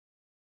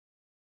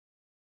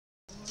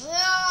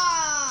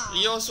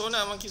Yo,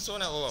 Sona, monkey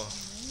Sona. Oh.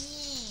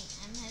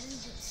 I'm having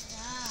good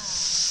stuff.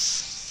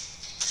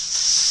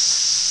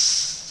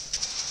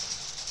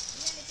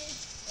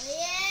 Oh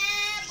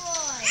yeah,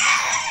 boy.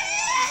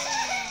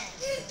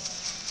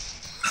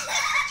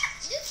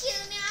 You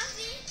kill me,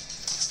 Afi.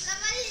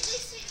 Somebody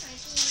just switch my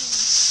team.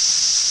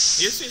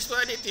 You switch to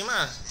adik team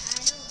ah. I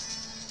don't.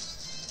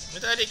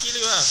 Minta adik kill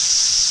you ah.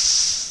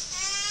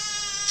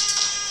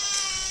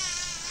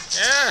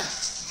 Yeah.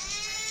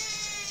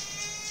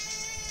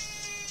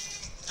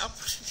 Apa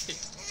ni?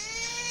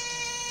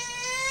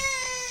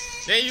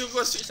 Then you go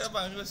switch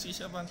abang,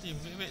 team.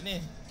 Wait ni.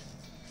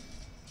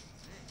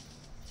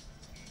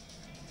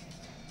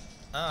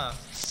 Ah,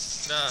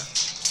 dah.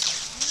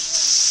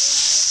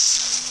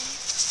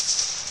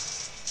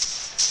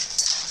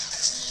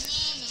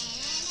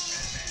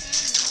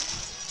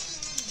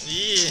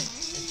 Ih.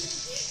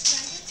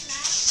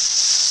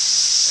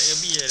 Saya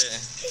be ada.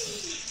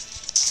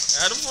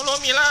 Don't follow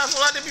me lah,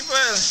 follow other people.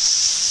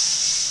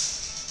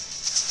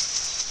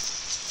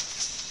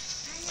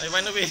 I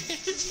run away.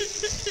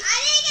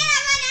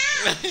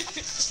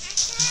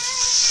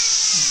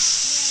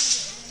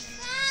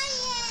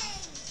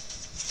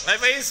 I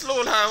very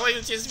slow lah, why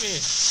you chase me?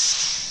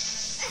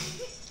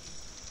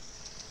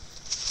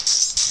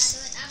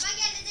 Abang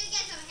get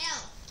some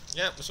help.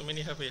 Yep, so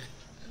many help here.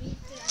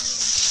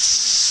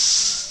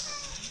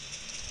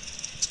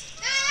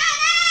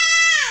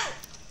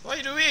 What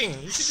are you doing?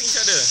 You shooting each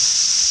other.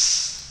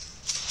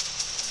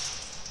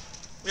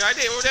 Wait,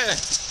 adik over there.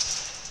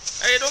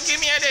 Hey, don't give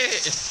me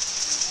adik.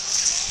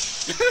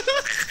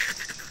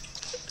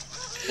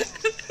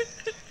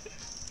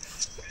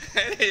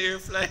 Adik, you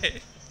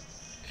fly.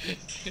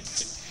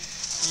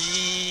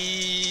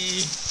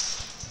 Eee.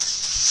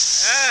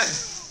 Ah.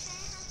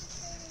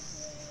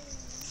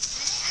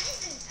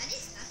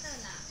 Adik starter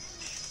lah.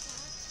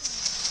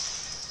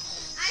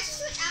 I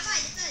shoot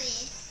abang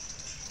tadi.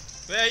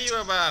 Where are you,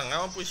 abang? I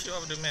want to push you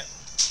off the map.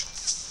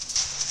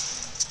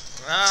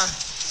 Ah.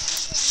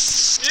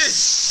 Yes.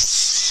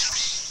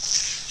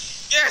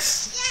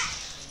 Yes.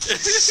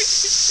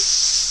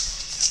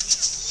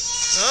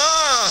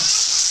 Oh.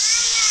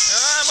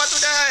 Ah, about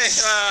to die.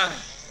 Ah.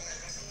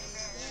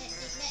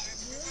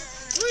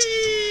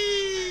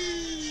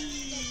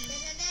 Whee.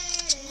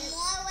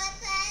 More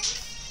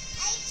weapons.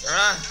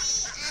 Ah.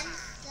 I'm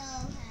so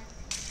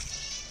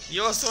happy.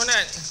 You're so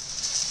not.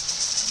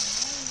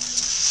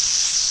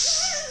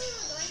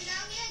 Going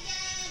down here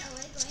again. Oh,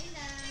 we're going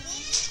down.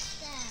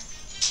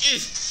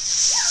 Ih.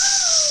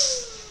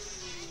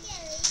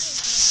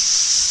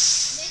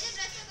 Laser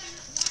blaster but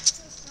not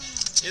so strong.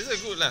 It's a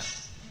good lah.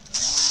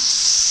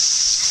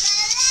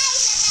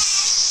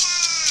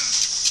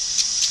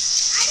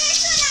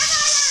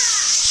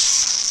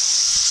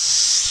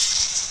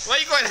 Why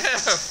you got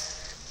help?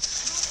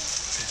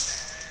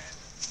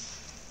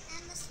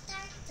 I'm a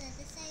starter,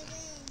 that's I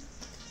win.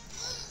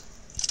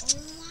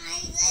 Oh my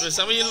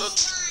god.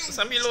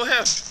 Somebody low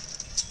health.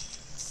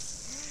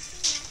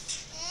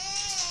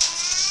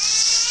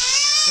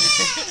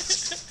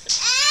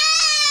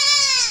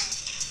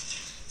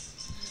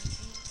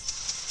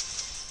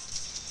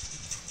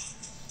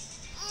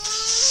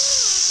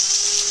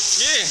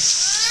 Yeah.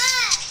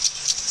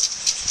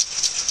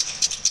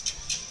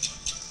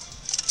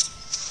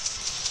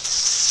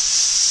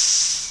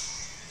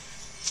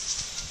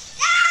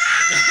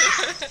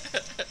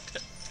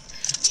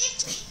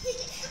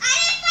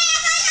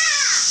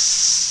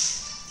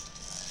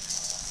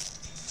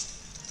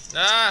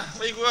 Nah,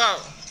 where you go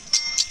out?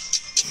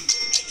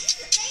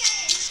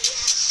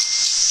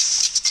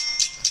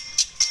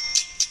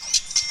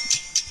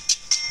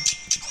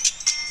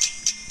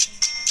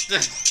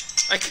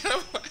 I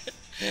can't.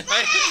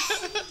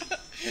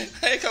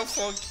 I can't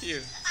fuck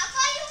you.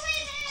 Apa you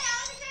win eh? I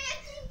want to try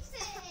your team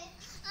say.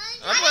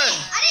 Apa?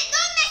 Adik,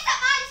 don't mess up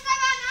this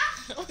time,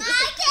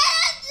 I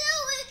cannot do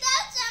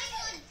without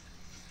someone.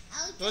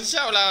 Don't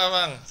shout lah,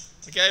 abang.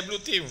 Okay, I blue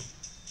team. And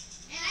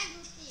I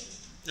blue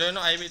team.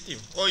 No, I red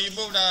team. Oh, you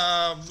both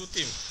the blue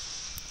team.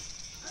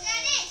 Okay,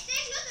 Adik,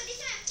 stay close to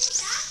this one and push,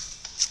 ah.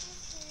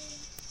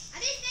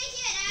 Adik, stay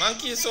here. Then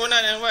Monkey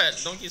sonat and what?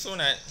 Donkey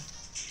sonat.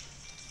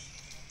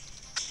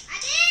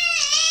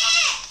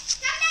 Adik!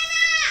 Come down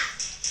lah!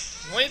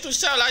 No need to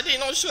shout lah, adik.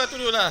 Not sure to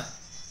do lah.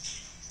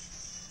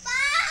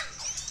 Bomb!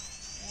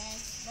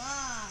 Yes,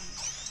 bomb.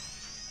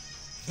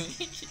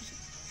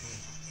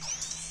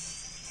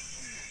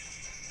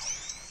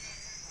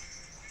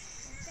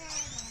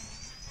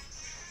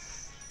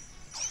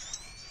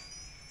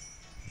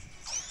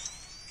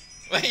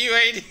 Why are you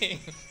hiding?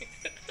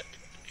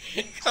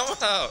 Come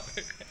out.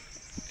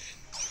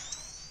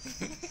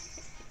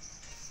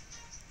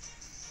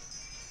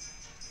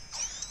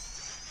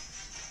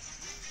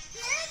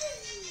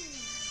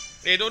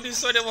 Hey, don't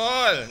destroy the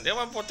wall. That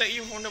one protect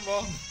you from the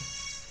bomb.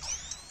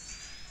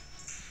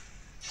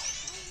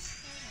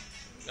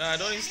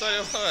 Don't destroy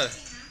the wall.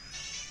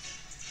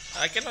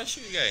 I cannot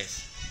shoot you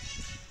guys.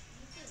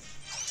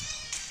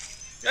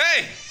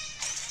 Hey!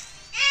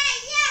 Hey,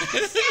 yeah!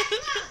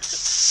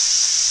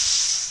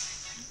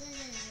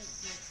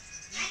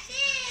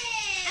 Adik!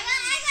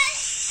 Abang, I got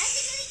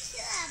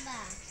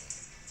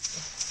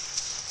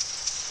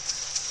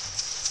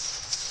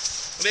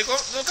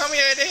Don't come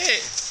here,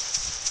 adik.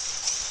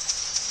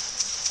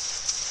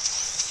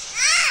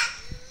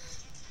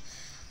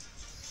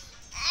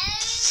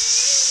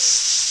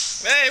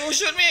 Hey, who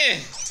shoot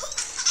me?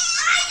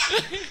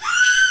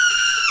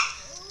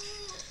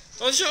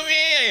 Don't shoot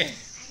me.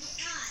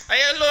 I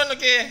alone,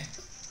 okay?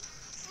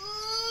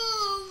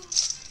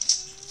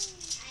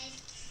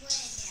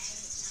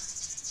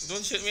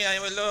 Don't shoot me,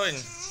 I'm alone.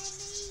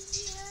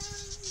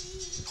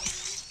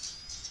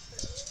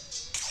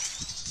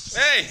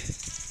 Hey!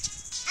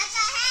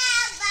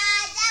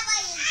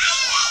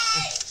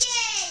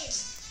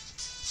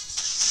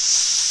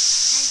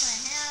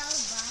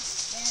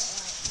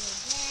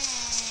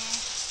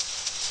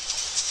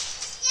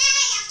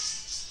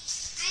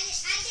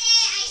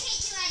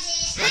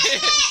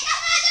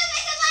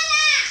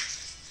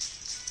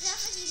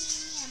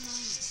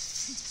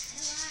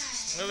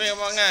 Moving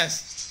among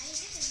us.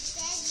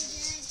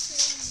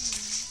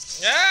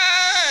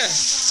 Yes!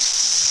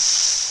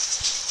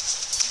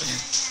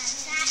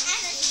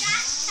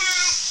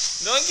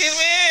 Don't kill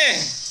me!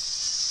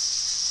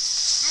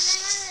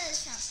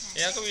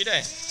 Ya, aku pergi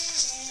dah.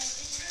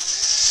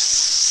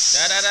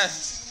 Dah.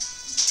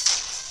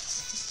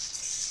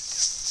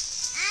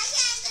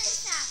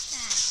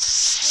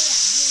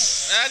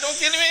 Don't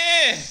kill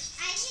me!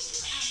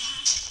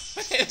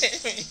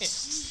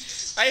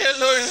 I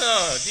alone,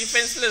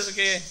 defenseless,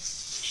 okay?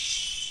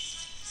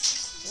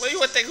 Why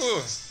you attack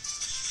who?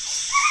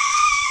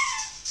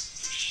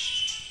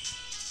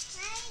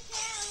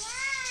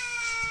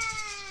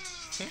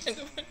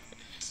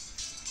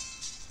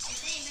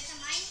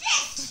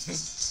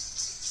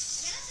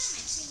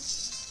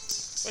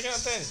 Why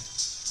cannot turn?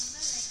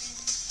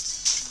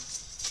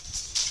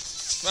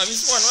 Bang,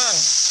 respawn bang.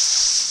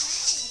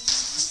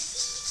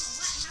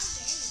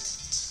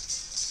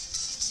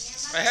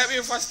 I help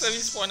you faster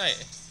respawn, right?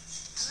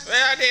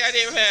 Where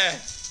adik? Where?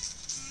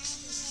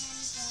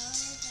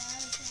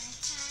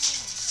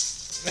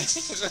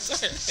 Go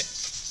toilet.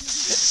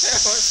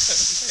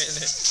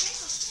 Toilet.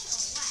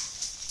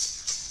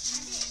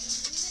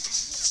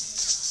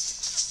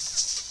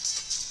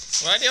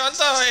 Wah, dia on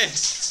top,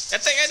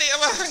 Attack adik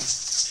abang.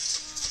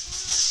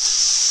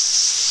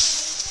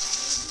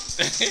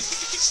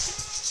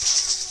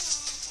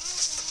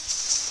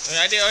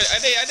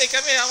 Adik,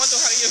 come here. I want to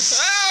hug you.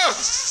 Oh!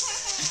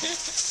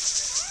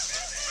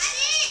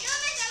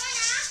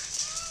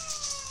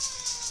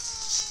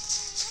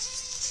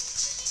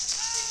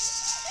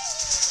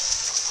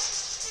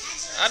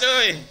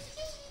 Aduh.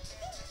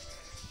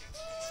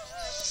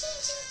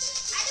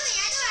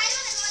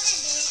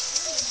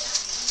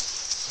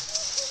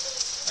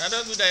 I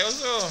don't do that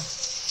also.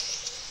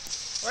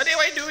 What are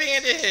you doing,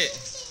 adik?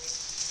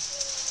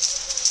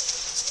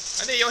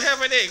 Adik, you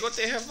have, adik. Go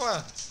take help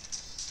lah.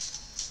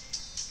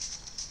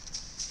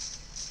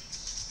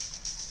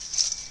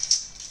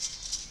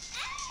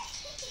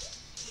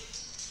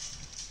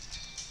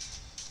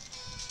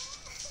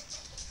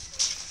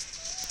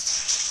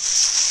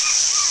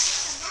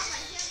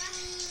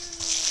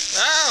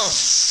 Wow!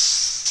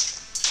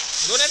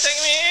 Don't attack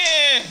me!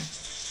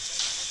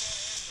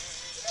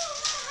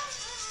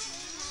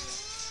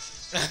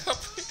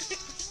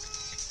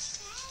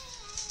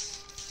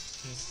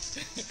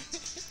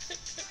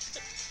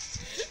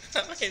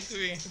 Apa yang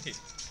doing? I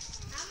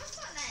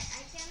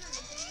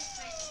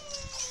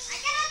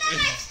cannot on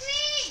my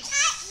screen.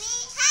 Help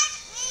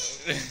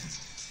me.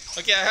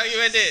 Okay, I'll help you,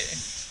 adik.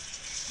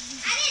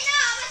 Adik, no,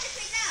 I want to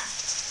quicker.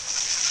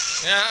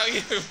 Yeah, I'll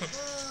help you.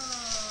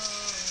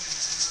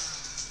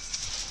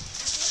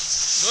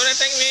 Don't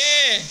attack me.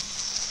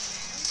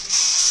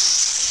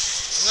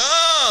 No.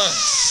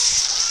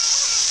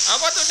 I'm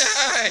about to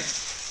die.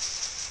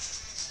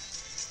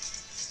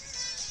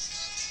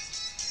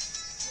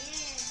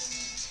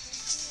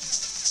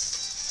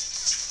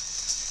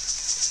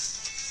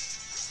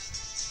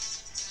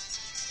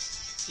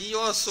 You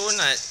are so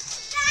nuts.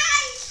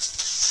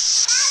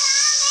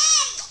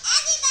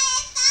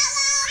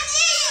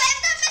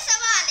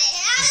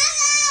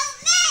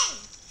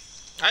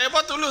 I'm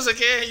about to lose,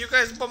 okay? You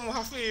guys bomb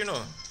halfway, you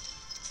know.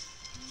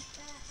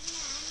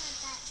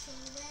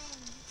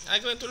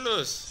 I'm going to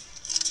lose.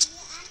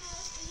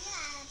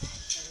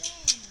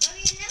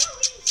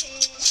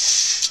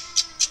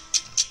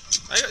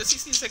 I got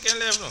 60 seconds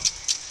left, no?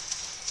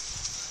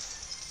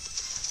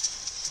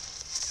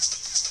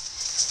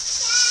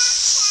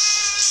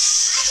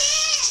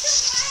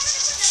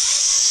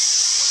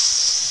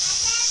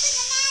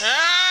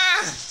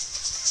 Ah!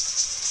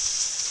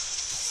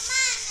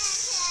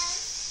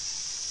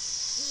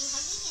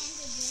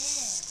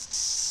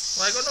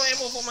 Well, I got no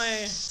ammo for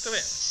my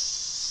turret.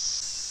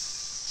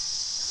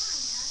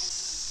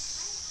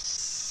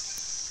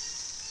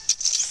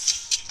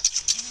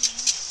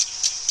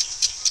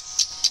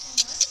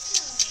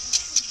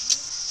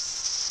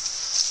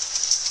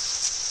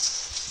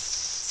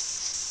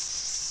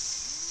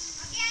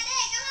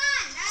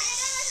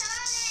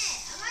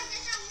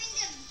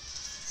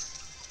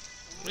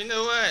 We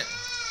know what?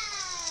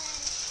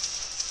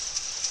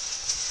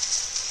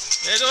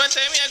 They don't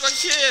attack me, I got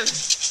shield.